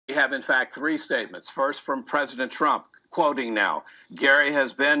We have, in fact, three statements. First, from President Trump, quoting now, "Gary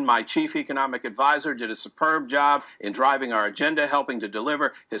has been my chief economic advisor, did a superb job in driving our agenda, helping to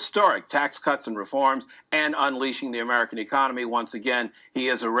deliver historic tax cuts and reforms, and unleashing the American economy. Once again, he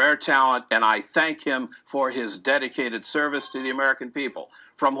is a rare talent, and I thank him for his dedicated service to the American people."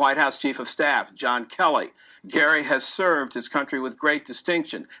 From White House Chief of Staff, John Kelly, "Gary has served his country with great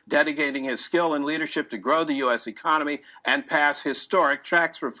distinction, dedicating his skill and leadership to grow the U.S. economy and pass historic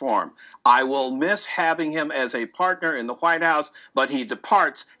tax reform. I will miss having him as a partner in the White House, but he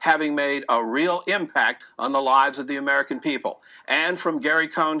departs having made a real impact on the lives of the American people." And from Gary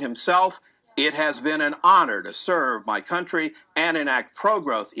Cohn himself, "It has been an honor to serve my country and enact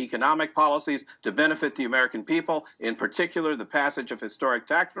pro-growth economic policies to benefit the American people, in particular the passage of historic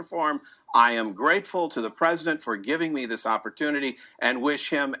tax reform. I am grateful to the President for giving me this opportunity and wish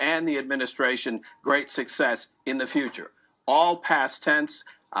him and the administration great success in the future." All past tense.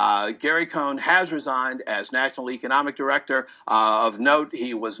 Gary Cohn has resigned as National Economic Director. Of note,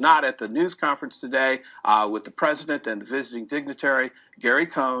 he was not at the news conference today with the President and the visiting dignitary. Gary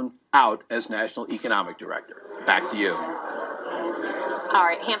Cohn out as National Economic Director. Back to you. All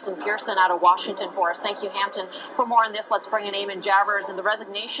right, Hampton Pearson out of Washington for us. Thank you, Hampton. For more on this, let's bring in Eamon Javers. And the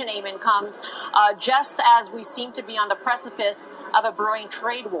resignation, Eamon, comes just as we seem to be on the precipice of a brewing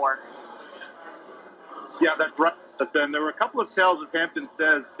trade war. Yeah, that's right. And there were a couple of tales, as Hampton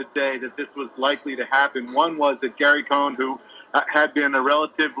says today, that this was likely to happen. One was that Gary Cohn, who had been a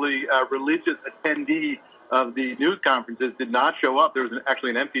relatively religious attendee of the news conferences, did not show up. There was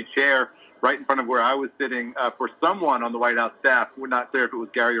actually an empty chair right in front of where I was sitting for someone on the White House staff. We're not clear if it was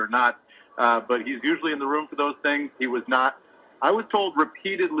Gary or not, but he's usually in the room for those things. He was not. I was told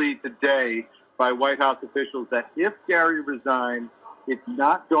repeatedly today by White House officials that if Gary resigned, it's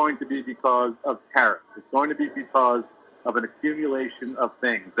not going to be because of tariffs. It's going to be because of an accumulation of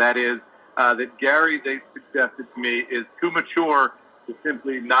things. That is, that Gary, they suggested to me, is too mature to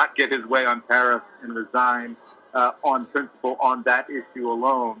simply not get his way on tariffs and resign on principle on that issue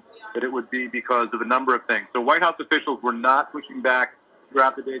alone, that it would be because of a number of things. So White House officials were not pushing back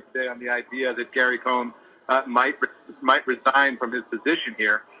throughout the day today on the idea that Gary Cohn might resign from his position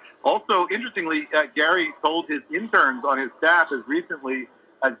here. Also, interestingly, Gary told his interns on his staff as recently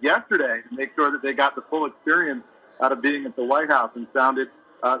as yesterday to make sure that they got the full experience out of being at the White House, and sounded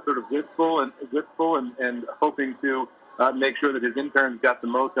sort of wistful and hoping to make sure that his interns got the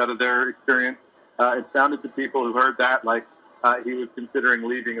most out of their experience. It sounded to people who heard that like he was considering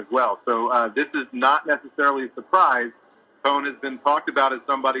leaving as well. So this is not necessarily a surprise. Cohn has been talked about as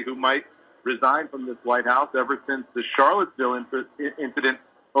somebody who might resign from this White House ever since the Charlottesville incident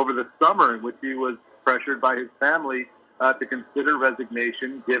over the summer, in which he was pressured by his family to consider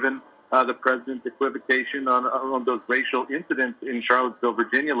resignation, given the president's equivocation on those racial incidents in Charlottesville,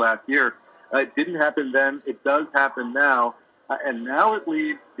 Virginia last year. It didn't happen then. It does happen now. And now it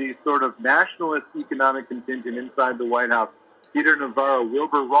leaves the sort of nationalist economic contingent inside the White House, Peter Navarro,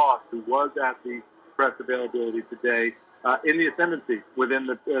 Wilbur Ross, who was at the press availability today, in the ascendancy within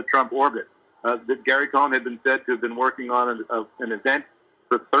the Trump orbit. That Gary Cohn had been said to have been working on an event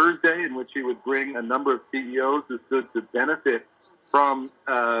for Thursday in which he would bring a number of CEOs who stood to benefit from,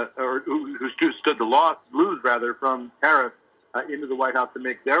 or who stood to lose from tariffs into the White House to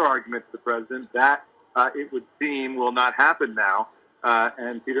make their arguments to the president. That, it would seem, will not happen now.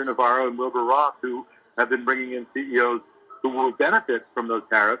 And Peter Navarro and Wilbur Ross, who have been bringing in CEOs who will benefit from those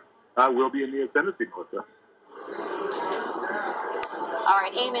tariffs, will be in the ascendancy, Melissa. All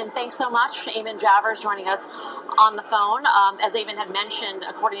right, Eamon, thanks so much. Eamon Javers joining us on the phone. As Eamon had mentioned,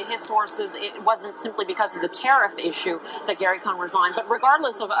 according to his sources, it wasn't simply because of the tariff issue that Gary Cohn resigned, but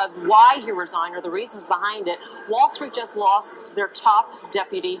regardless of why he resigned or the reasons behind it, Wall Street just lost their top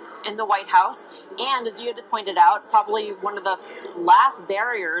deputy in the White House. And as you had pointed out, probably one of the last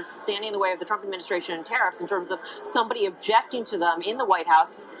barriers standing in the way of the Trump administration and tariffs in terms of somebody objecting to them in the White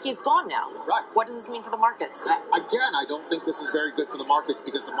House, he's gone now. Right. What does this mean for the markets? Again, I don't think this is very good for the markets,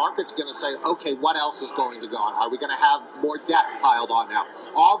 because the market's going to say, okay, what else is going to go on? Are we going to have more debt piled on now?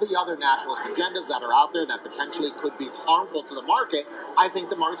 All the other nationalist agendas that are out there that potentially could be harmful to the market, I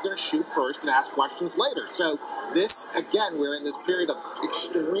think the market's going to shoot first and ask questions later. So this, again, we're in this period of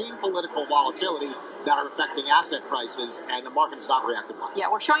extreme political volatility that are affecting asset prices, and the market has not reacted well. Yeah,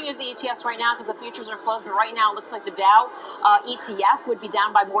 we're showing you the ETFs right now because the futures are closed, but right now it looks like the Dow ETF would be down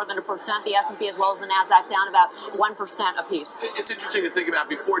by more than 1%, the S&P as well as the NASDAQ down about 1% apiece. It's interesting to think about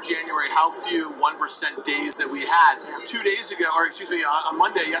before January how few 1% days that we had. 2 days ago, or excuse me, on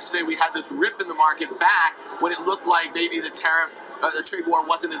Monday, yesterday, we had this rip in the market back when it looked like maybe the trade war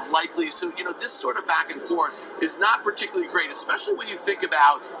wasn't as likely. So, this sort of back and forth is not particularly great, especially when you think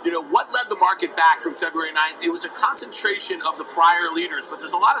about, what led the market back from February 9th. It was a concentration of the prior leaders, but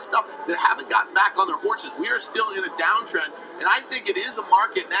there's a lot of stuff that haven't gotten back on their horses. We are still in a downtrend, and I think it is a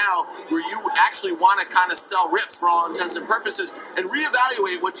market now where you actually want to kind of sell rips for all intents and purposes and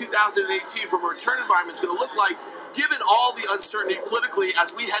reevaluate what 2018 from a return environment is going to look like, given all the uncertainty politically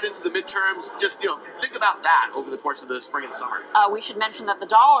as we head into the midterms. Just, think about that over the course of the spring and summer. We should mention that the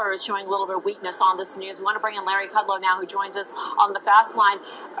dollar is showing a little bit of weakness on this news. We want to bring in Larry Kudlow now, who joins us on the fast line.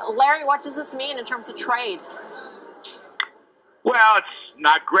 Larry, what does this mean in terms of trade? Well, it's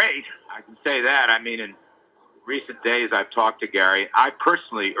not great. I can say that. I mean, in recent days, I've talked to Gary. I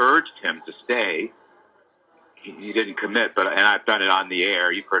personally urged him to stay. He didn't commit, and I've done it on the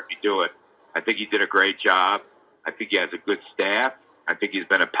air. You've heard me do it. I think he did a great job. I think he has a good staff. I think he's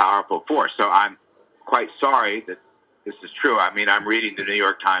been a powerful force. So I'm quite sorry that this is true. I mean, I'm reading the New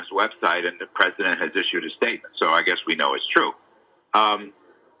York Times website, and the president has issued a statement. So I guess we know it's true. Some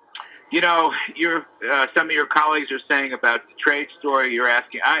of your colleagues are saying about the trade story you're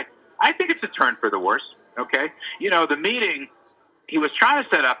asking. I think it's a turn for the worse, okay? The meeting, he was trying to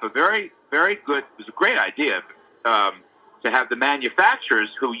set up a very, very good, it was a great idea to have the manufacturers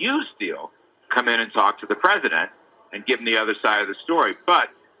who use steel come in and talk to the president and give him the other side of the story. But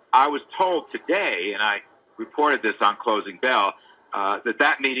I was told today, and I reported this on Closing Bell,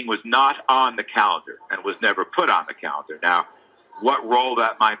 that meeting was not on the calendar and was never put on the calendar. Now, what role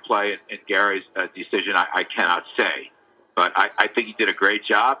that might play in Gary's decision, I cannot say. But I think he did a great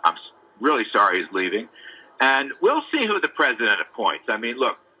job. I'm really sorry he's leaving. And we'll see who the president appoints. I mean,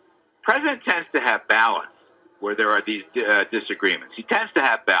 look, president tends to have balance where there are these disagreements. He tends to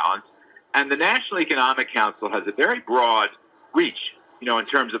have balance. And the National Economic Council has a very broad reach, in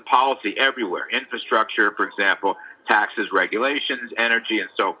terms of policy everywhere. Infrastructure, for example, taxes, regulations, energy, and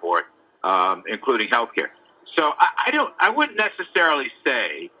so forth, including healthcare. So I wouldn't necessarily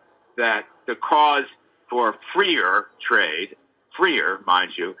say that the cause for freer trade,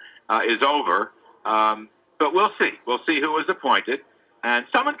 mind you, is over. But we'll see. We'll see who is appointed. And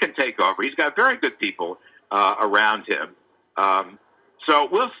someone can take over. He's got very good people around him. So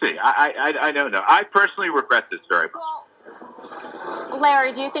we'll see. I don't know. I personally regret this very much. Well,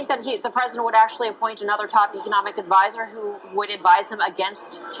 Larry, do you think that the president would actually appoint another top economic advisor who would advise him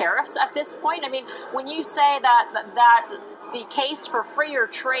against tariffs at this point? I mean, when you say that the case for freer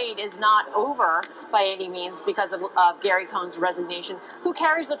trade is not over by any means because of Gary Cohn's resignation, who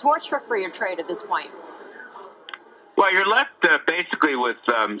carries the torch for freer trade at this point? Well, you're left basically with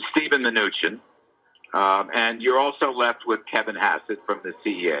Stephen Mnuchin. And you're also left with Kevin Hassett from the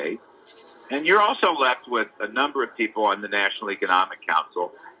CEA. And you're also left with a number of people on the National Economic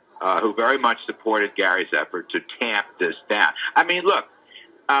Council who very much supported Gary's effort to tamp this down. I mean, look,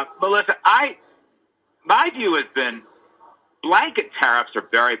 Melissa, my view has been blanket tariffs are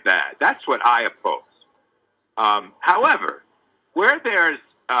very bad. That's what I oppose. However, where there's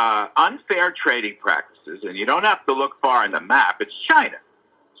unfair trading practices, and you don't have to look far on the map, it's China.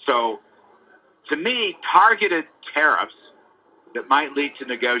 So, to me, targeted tariffs that might lead to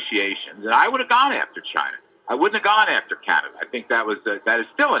negotiations, and I would have gone after China. I wouldn't have gone after Canada. I think that is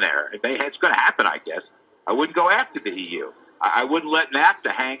still an error. It's going to happen, I guess. I wouldn't go after the EU. I wouldn't let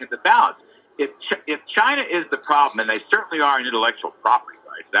NAFTA hang in the balance. If China is the problem, and they certainly are in intellectual property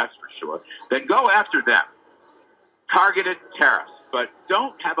rights, that's for sure, then go after them. Targeted tariffs, but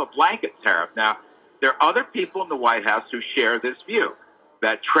don't have a blanket tariff. Now, there are other people in the White House who share this view,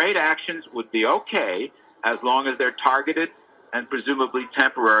 that trade actions would be okay as long as they're targeted and presumably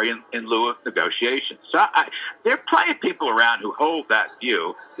temporary in lieu of negotiations. So there are plenty of people around who hold that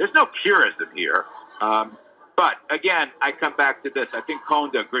view. There's no purism here. But, again, I come back to this. I think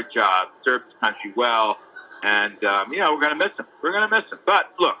Cohn did a good job, served the country well, and, we're going to miss him. We're going to miss him.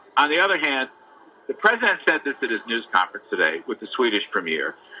 But, look, on the other hand, the president said this at his news conference today with the Swedish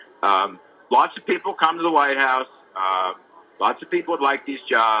premier. Lots of people come to the White House. Lots of people would like these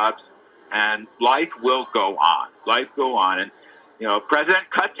jobs, and life will go on. Life go on. And, President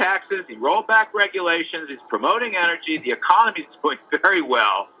cut taxes. He rolled back regulations. He's promoting energy. The economy is doing very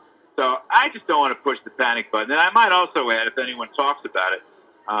well. So I just don't want to push the panic button. And I might also add, if anyone talks about it,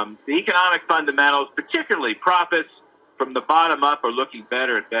 the economic fundamentals, particularly profits from the bottom up, are looking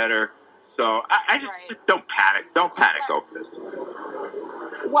better and better. So I just don't panic. Don't panic over this.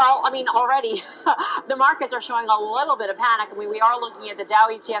 Well, I mean, already the markets are showing a little bit of panic. I mean, we are looking at the Dow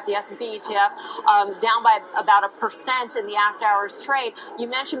ETF, the S&P ETF, down by about 1% in the after-hours trade. You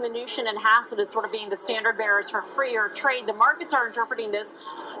mentioned Mnuchin and Hassett as sort of being the standard bearers for freer trade. The markets are interpreting this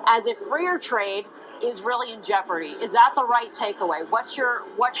as if freer trade is really in jeopardy. Is that the right takeaway? What's your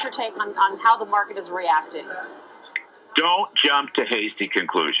take on how the market is reacting? Don't jump to hasty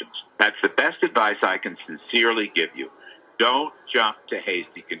conclusions. That's the best advice I can sincerely give you. Don't jump to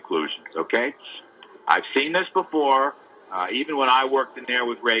hasty conclusions, okay? I've seen this before. Even when I worked in there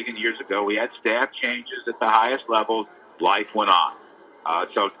with Reagan years ago, we had staff changes at the highest levels. Life went on.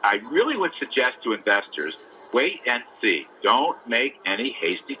 So I really would suggest to investors, wait and see. Don't make any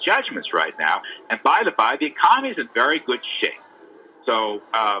hasty judgments right now. And by the by, the economy is in very good shape. So,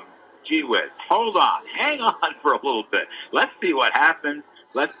 gee whiz, hold on. Hang on for a little bit. Let's see what happens.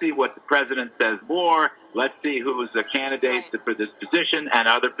 Let's see what the president says more. Let's see who's the candidates for this position and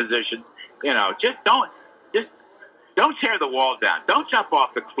other positions. You know, just don't tear the wall down. Don't jump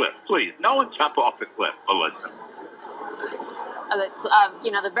off the cliff, please. No one jump off the cliff, Melissa.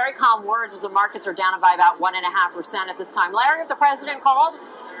 You know, the very calm words is the markets are down by about 1.5% at this time. Larry, if the president called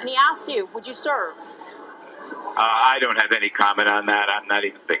and he asked you, would you serve? I don't have any comment on that. I'm not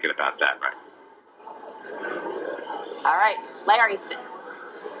even thinking about that right now. All right, Larry.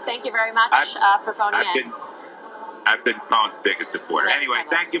 Thank you very much for phoning in. I've been Cohn's biggest supporter. Anyway,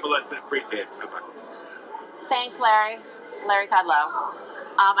 thank you, Melissa. Appreciate it. Bye-bye. Thanks, Larry. Larry Kudlow.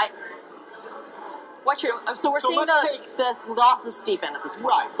 So we're seeing the losses steepen at this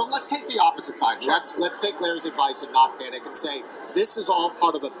point. Right, but let's take the opposite side. Sure. Let's take Larry's advice and not panic and say this is all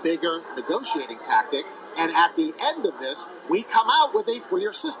part of a bigger negotiating tactic. And at the end of this, we come out with a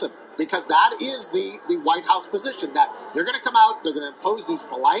freer system because that is the White House position that they're going to come out, they're going to impose these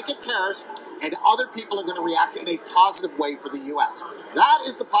blanket tariffs, and other people are going to react in a positive way for the U.S. That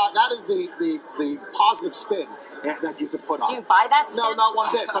is the positive spin that you can put on. Do you buy that spin? No, not one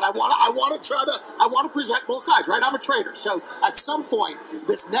bit. But I want to present both sides, right? I'm a trader, so at some point,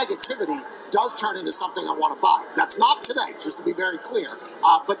 this negativity does turn into something I want to buy. That's not today, just to be very clear.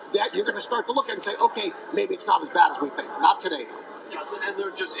 But that you're going to start to look at and say, okay, maybe it's not as bad as we think. Not today, though. Yeah, and there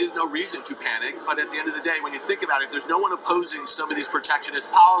just is no reason to panic. But at the end of the day, when you think about it, there's no one opposing some of these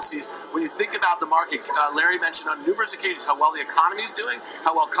protectionist policies. When you think about the market, Larry mentioned on numerous occasions how well the economy is doing,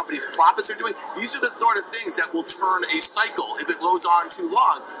 how well companies' profits are doing. These are the sort of things that will turn a cycle if it goes on too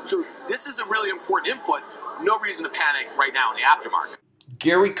long. So this is a really important input. No reason to panic right now in the aftermarket.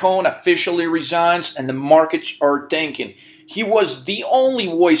 Gary Cohn officially resigns and the markets are tanking. He was the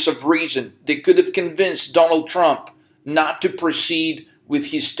only voice of reason that could have convinced Donald Trump not to proceed with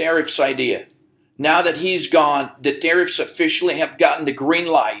his tariffs idea. Now that he's gone, the tariffs officially have gotten the green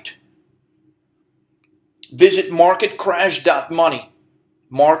light. Visit marketcrash.money,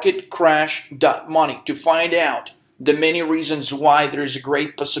 marketcrash.money to find out the many reasons why there's a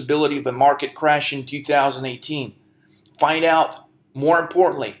great possibility of a market crash in 2018. Find out, more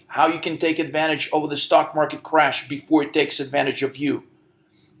importantly, how you can take advantage of the stock market crash before it takes advantage of you.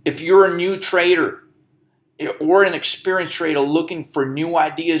 If you're a new trader or an experienced trader looking for new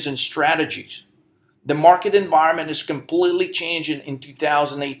ideas and strategies, the market environment is completely changing in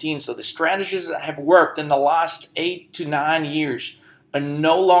 2018. So the strategies that have worked in the last 8 to 9 years are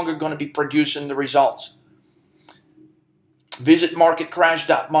no longer going to be producing the results. Visit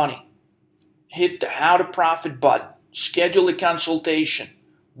marketcrash.money. Hit the How to Profit button. Schedule a consultation.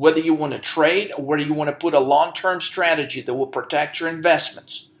 Whether you want to trade or whether you want to put a long-term strategy that will protect your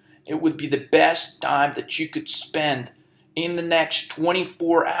investments, it would be the best time that you could spend in the next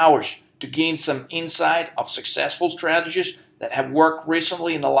 24 hours to gain some insight of successful strategies that have worked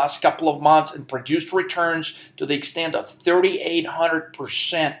recently in the last couple of months and produced returns to the extent of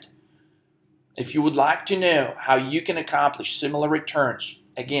 3,800%. If you would like to know how you can accomplish similar returns,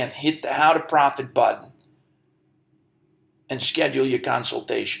 again, hit the How to Profit button and schedule your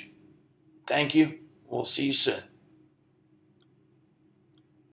consultation. Thank you. We'll see you soon.